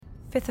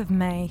5th of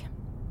May,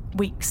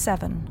 week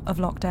 7 of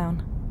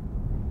lockdown.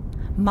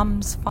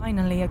 Mum's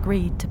finally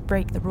agreed to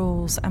break the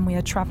rules, and we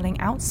are travelling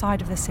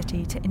outside of the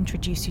city to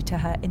introduce you to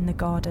her in the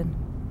garden.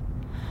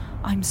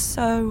 I'm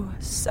so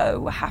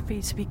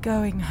happy to be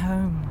going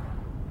home.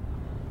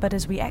 But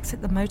as we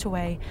exit the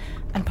motorway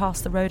and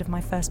pass the road of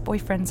my first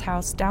boyfriend's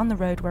house, down the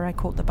road where I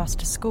caught the bus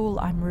to school,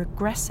 I'm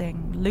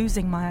regressing,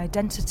 losing my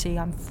identity.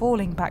 I'm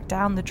falling back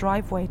down the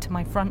driveway to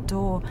my front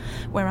door,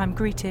 where I'm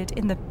greeted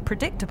in the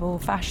predictable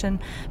fashion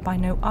by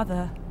no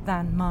other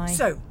than my...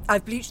 So,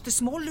 I've bleached the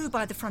small loo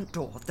by the front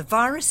door. The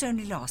virus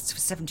only lasts for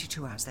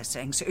 72 hours, they're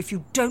saying, so if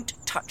you don't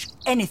touch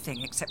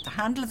anything except the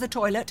handle of the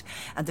toilet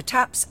and the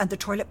taps and the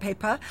toilet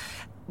paper...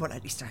 well,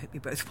 at least I hope you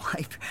both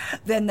wipe,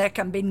 then there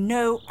can be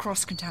no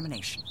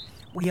cross-contamination.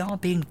 We are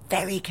being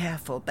very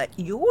careful, but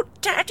your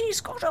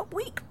daddy's got a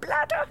weak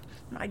bladder,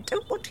 and I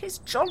don't want his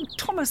John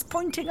Thomas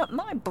pointing at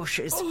my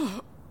bushes.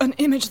 Oh, an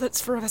image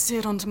that's forever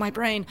seared onto my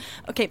brain.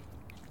 Okay,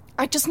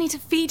 I just need to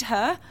feed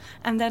her,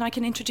 and then I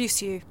can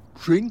introduce you.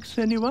 Drinks,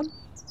 anyone?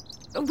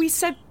 We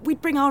said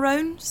we'd bring our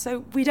own, so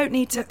we don't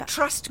need to...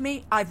 Trust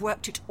me, I've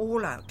worked it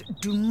all out.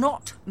 Do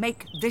not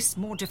make this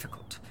more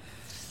difficult.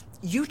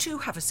 You two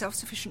have a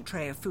self-sufficient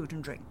tray of food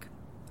and drink.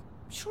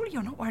 Surely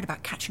you're not worried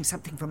about catching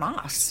something from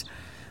us.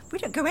 We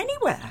don't go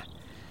anywhere.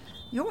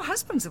 Your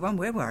husband's the one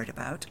we're worried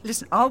about.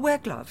 Listen, I'll wear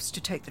gloves to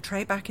take the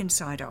tray back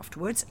inside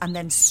afterwards and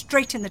then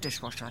straight in the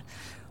dishwasher.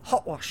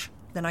 Hot wash.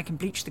 Then I can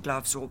bleach the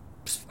gloves or...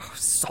 oh,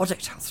 sod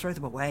it, I'll throw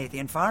them away. The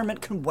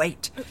environment can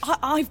wait.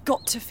 I've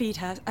got to feed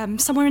her.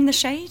 Somewhere in the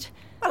shade?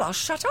 Well, I'll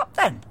shut up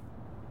then.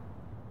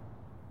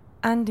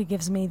 Andy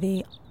gives me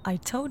the I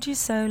told you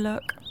so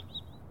look.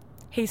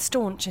 He's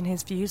staunch in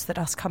his views that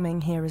us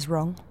coming here is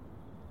wrong.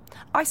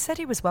 I said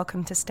he was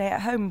welcome to stay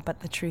at home,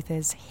 but the truth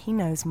is, he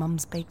knows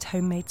Mum's baked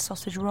homemade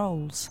sausage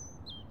rolls.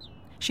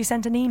 She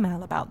sent an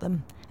email about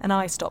them, and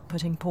I stopped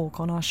putting pork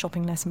on our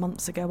shopping list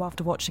months ago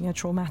after watching a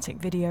traumatic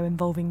video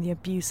involving the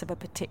abuse of a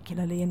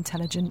particularly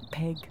intelligent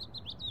pig.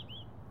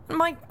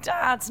 My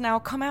dad's now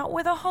come out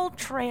with a whole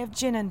tray of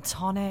gin and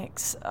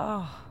tonics.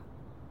 Oh.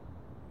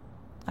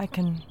 I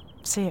can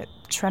see it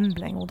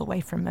trembling all the way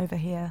from over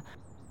here.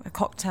 A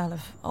cocktail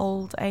of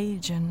old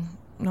age and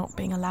not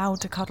being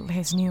allowed to cuddle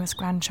his newest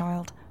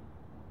grandchild.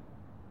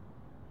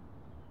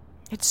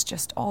 It's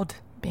just odd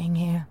being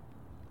here.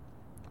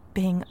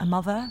 Being a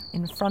mother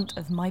in front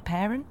of my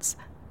parents.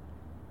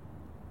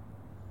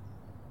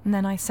 And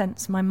then I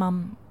sense my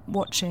mum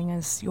watching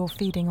as you're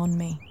feeding on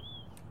me.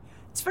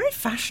 It's very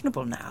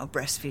fashionable now,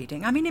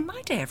 breastfeeding. I mean, in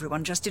my day,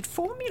 everyone just did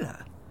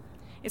formula.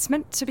 It's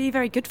meant to be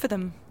very good for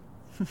them.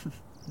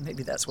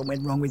 Maybe that's what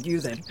went wrong with you,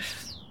 then.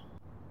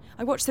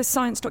 I watched this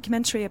science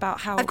documentary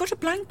about how... I've got a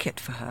blanket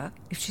for her,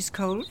 if she's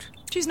cold.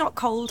 She's not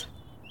cold.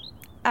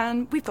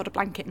 And we've got a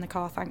blanket in the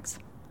car, thanks.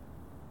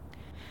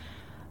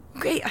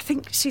 Great, I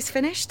think she's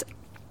finished.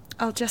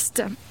 I'll just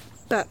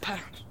burp her.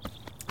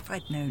 If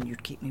I'd known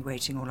you'd keep me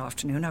waiting all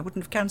afternoon, I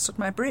wouldn't have cancelled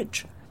my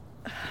bridge.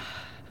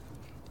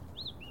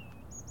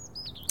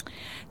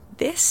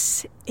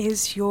 This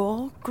is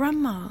your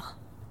grandma.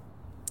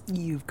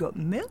 You've got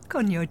milk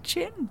on your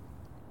chin.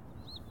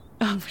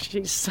 Oh,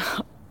 she's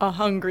a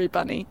hungry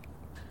bunny.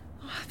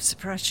 I'm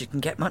surprised you can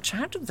get much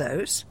out of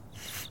those.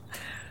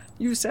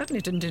 You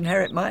certainly didn't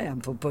inherit my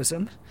ample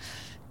bosom.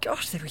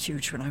 Gosh, they were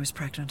huge when I was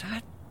pregnant. I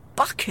had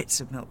buckets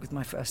of milk with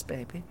my first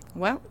baby.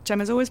 Well,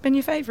 Gemma's always been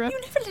your favourite.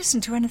 You never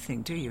listen to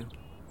anything, do you?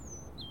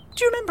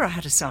 Do you remember I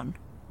had a son,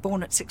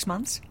 born at 6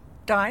 months,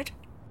 died?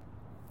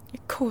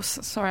 Of course,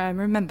 sorry, I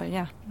remember,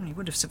 yeah. He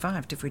would have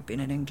survived if we'd been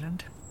in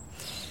England.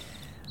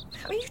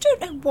 I mean, you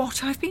don't know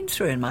what I've been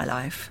through in my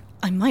life.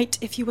 I might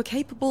if you were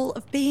capable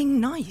of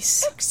being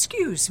nice.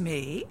 Excuse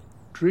me?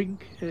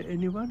 Drink,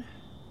 anyone?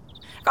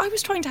 I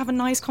was trying to have a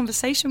nice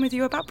conversation with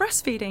you about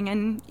breastfeeding,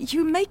 and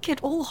you make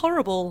it all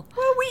horrible.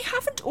 Well, we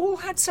haven't all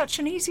had such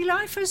an easy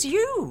life as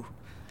you.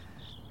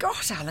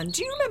 God, Alan,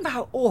 do you remember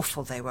how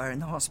awful they were in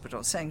the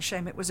hospital, saying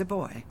shame it was a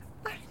boy?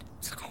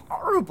 It's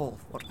horrible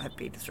what I've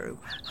been through.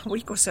 A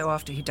week or so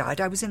after he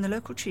died, I was in the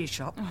local cheese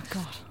shop. Oh,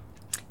 God.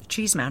 The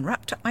cheese man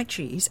wrapped up my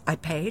cheese. I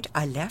paid.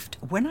 I left.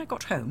 When I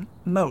got home,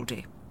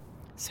 mouldy.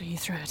 So you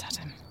threw it at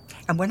him?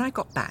 And when I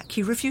got back,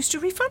 he refused to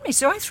refund me,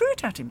 so I threw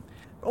it at him.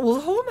 All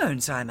the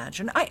hormones, I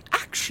imagine. I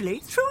actually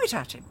threw it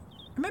at him.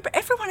 Remember,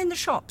 everyone in the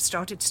shop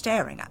started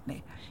staring at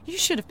me. You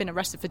should have been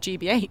arrested for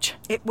GBH.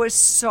 It was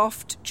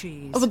soft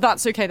cheese. Oh, but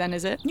that's okay then,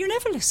 is it? You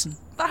never listen.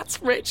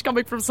 That's rich,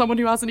 coming from someone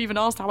who hasn't even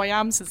asked how I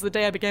am since the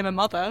day I became a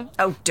mother.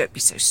 Oh, don't be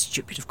so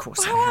stupid, of course.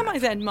 Well, how am I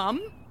then, Mum?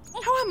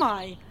 How am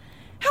I?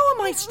 How are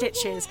my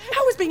stitches?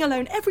 How is being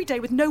alone every day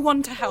with no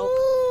one to help?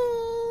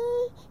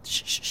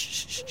 Shh, shh,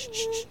 shh, shh,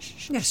 shh,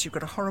 shh. Yes, you've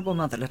got a horrible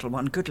mother, little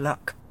one. Good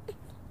luck.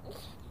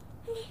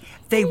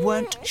 They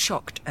weren't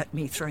shocked at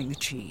me throwing the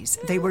cheese.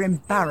 They were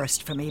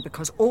embarrassed for me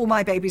because all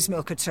my baby's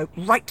milk had soaked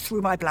right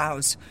through my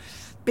blouse.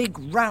 Big,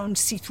 round,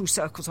 see-through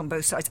circles on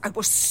both sides. I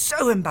was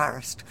so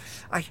embarrassed.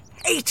 I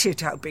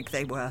hated how big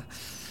they were.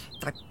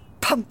 I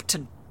pumped,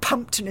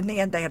 and in the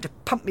end they had to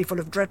pump me full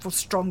of dreadful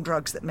strong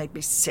drugs that made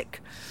me sick.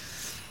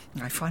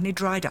 I finally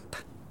dried up.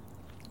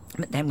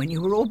 But then when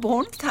you were all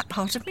born, that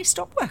part of me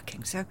stopped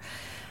working, so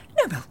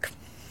no milk.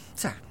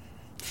 So,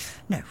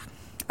 no,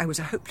 I was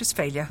a hopeless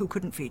failure who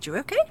couldn't feed you,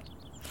 OK?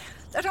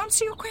 That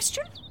answer your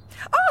question?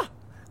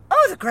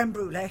 Oh, the creme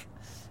brulee.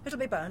 It'll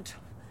be burnt.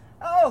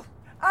 Oh,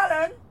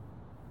 Alan!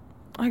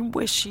 I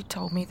wish she'd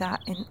told me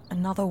that in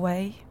another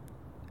way.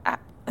 At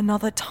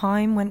another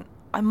time when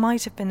I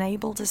might have been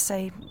able to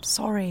say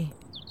sorry.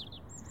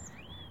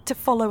 To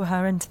follow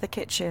her into the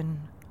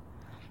kitchen.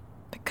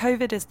 But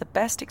COVID is the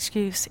best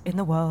excuse in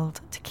the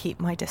world to keep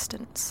my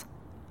distance.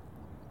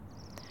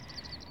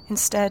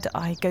 Instead,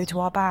 I go to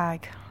our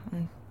bag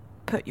and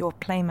put your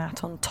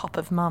playmat on top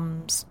of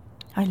Mum's.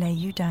 I lay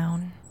you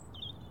down.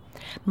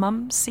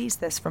 Mum sees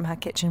this from her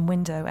kitchen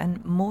window,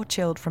 and more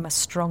chilled from a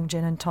strong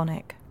gin and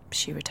tonic,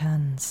 she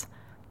returns.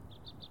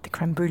 The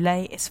creme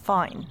brulee is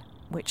fine,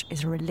 which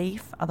is a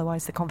relief,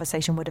 otherwise the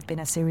conversation would have been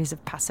a series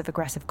of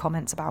passive-aggressive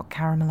comments about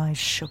caramelised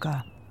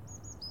sugar.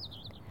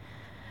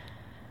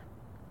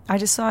 I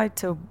decide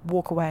to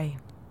walk away.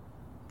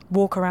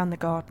 Walk around the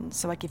garden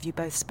so I give you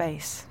both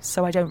space,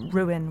 so I don't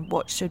ruin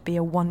what should be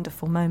a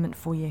wonderful moment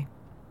for you.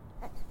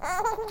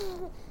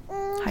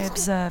 I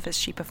observe as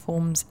she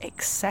performs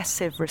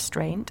excessive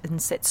restraint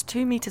and sits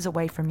 2 meters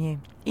away from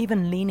you,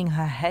 even leaning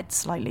her head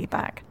slightly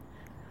back.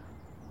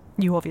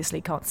 You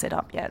obviously can't sit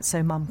up yet,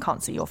 so Mum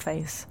can't see your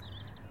face.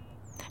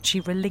 She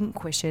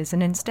relinquishes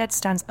and instead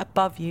stands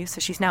above you,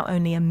 so she's now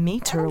only 1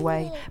 meter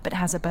away, but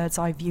has a bird's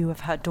eye view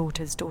of her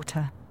daughter's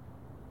daughter.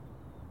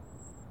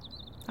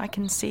 I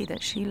can see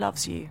that she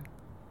loves you,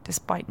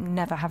 despite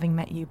never having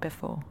met you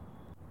before.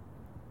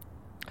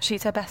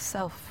 She's her best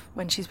self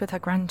when she's with her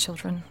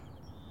grandchildren.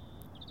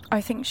 I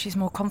think she's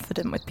more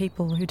confident with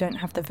people who don't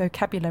have the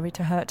vocabulary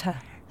to hurt her.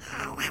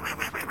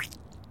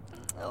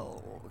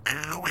 Well,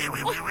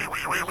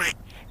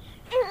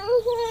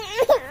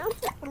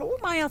 all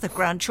my other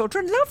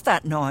grandchildren love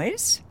that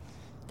noise.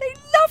 They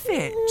love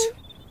it.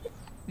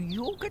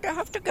 You're going to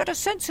have to get a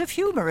sense of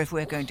humour if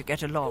we're going to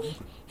get along.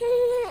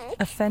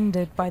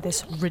 Offended by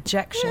this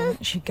rejection,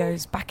 she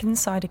goes back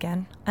inside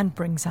again and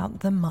brings out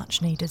the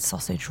much-needed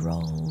sausage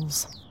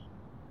rolls.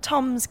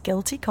 Tom's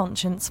guilty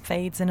conscience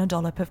fades in a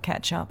dollop of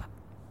ketchup.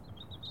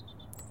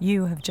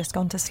 You have just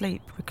gone to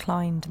sleep,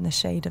 reclined in the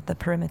shade of the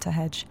perimeter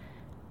hedge.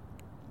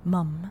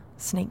 Mum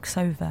sneaks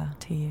over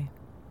to you.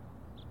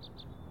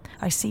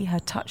 I see her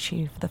touch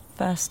you for the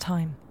first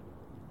time.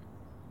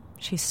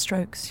 She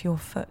strokes your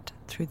foot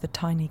through the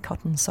tiny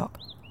cotton sock,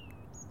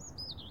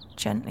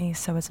 gently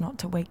so as not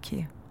to wake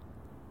you.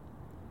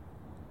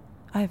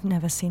 I have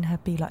never seen her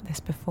be like this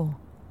before,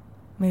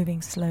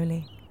 moving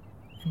slowly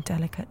and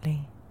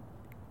delicately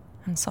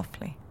and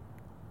softly.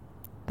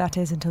 That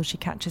is until she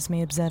catches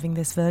me observing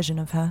this version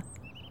of her.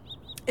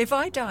 If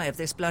I die of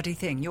this bloody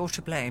thing, you're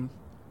to blame.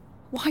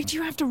 Why do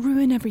you have to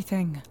ruin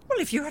everything? Well,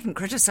 if you hadn't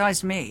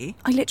criticised me...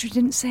 I literally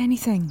didn't say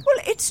anything. Well,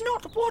 it's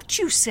not what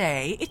you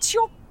say, it's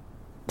your...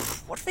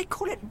 what do they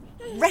call it?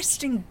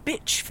 Resting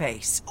bitch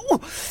face.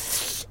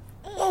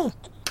 Oh,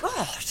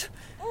 God.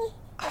 Oh,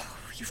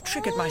 you've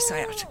triggered my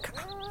sciatica.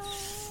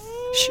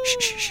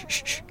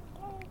 Shh.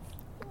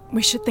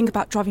 We should think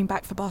about driving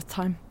back for bath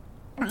time.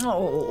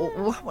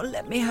 Oh, well,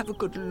 let me have a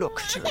good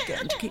look at her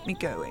again to keep me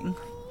going.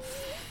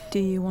 Do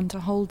you want to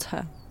hold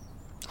her?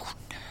 Oh,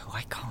 no,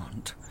 I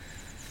can't.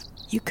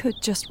 You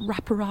could just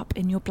wrap her up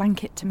in your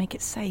blanket to make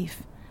it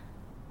safe.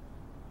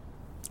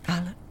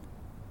 Alan?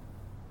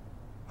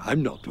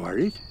 I'm not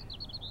worried.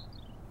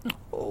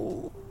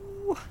 Oh,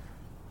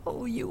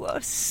 you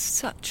are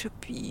such a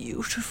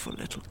beautiful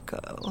little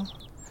girl.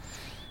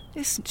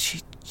 Isn't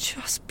she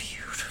just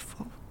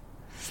beautiful?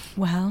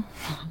 Well,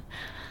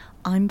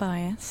 I'm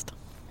biased.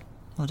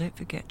 Well, don't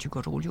forget you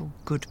got all your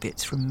good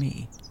bits from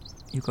me.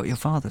 You got your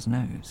father's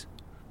nose.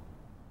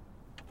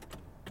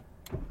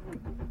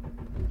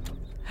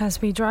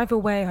 As we drive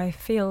away, I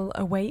feel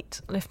a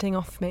weight lifting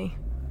off me.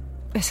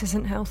 This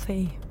isn't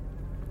healthy.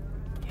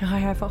 I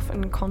have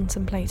often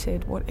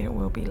contemplated what it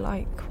will be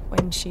like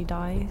when she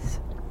dies.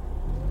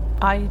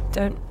 I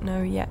don't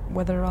know yet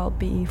whether I'll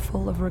be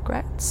full of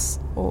regrets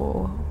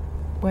or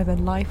whether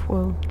life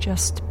will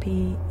just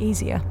be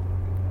easier,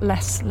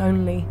 less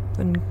lonely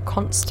than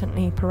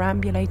constantly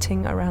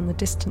perambulating around the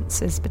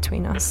distances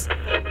between us.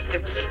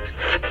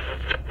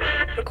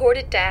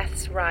 Recorded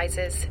deaths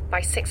rises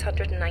by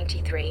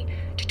 693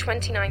 to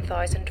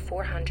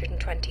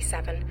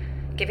 29,427,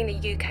 giving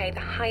the UK the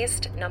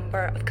highest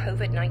number of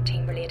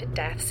COVID-19 related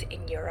deaths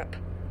in Europe.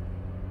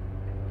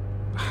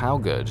 How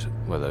good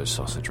were those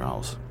sausage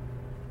rolls?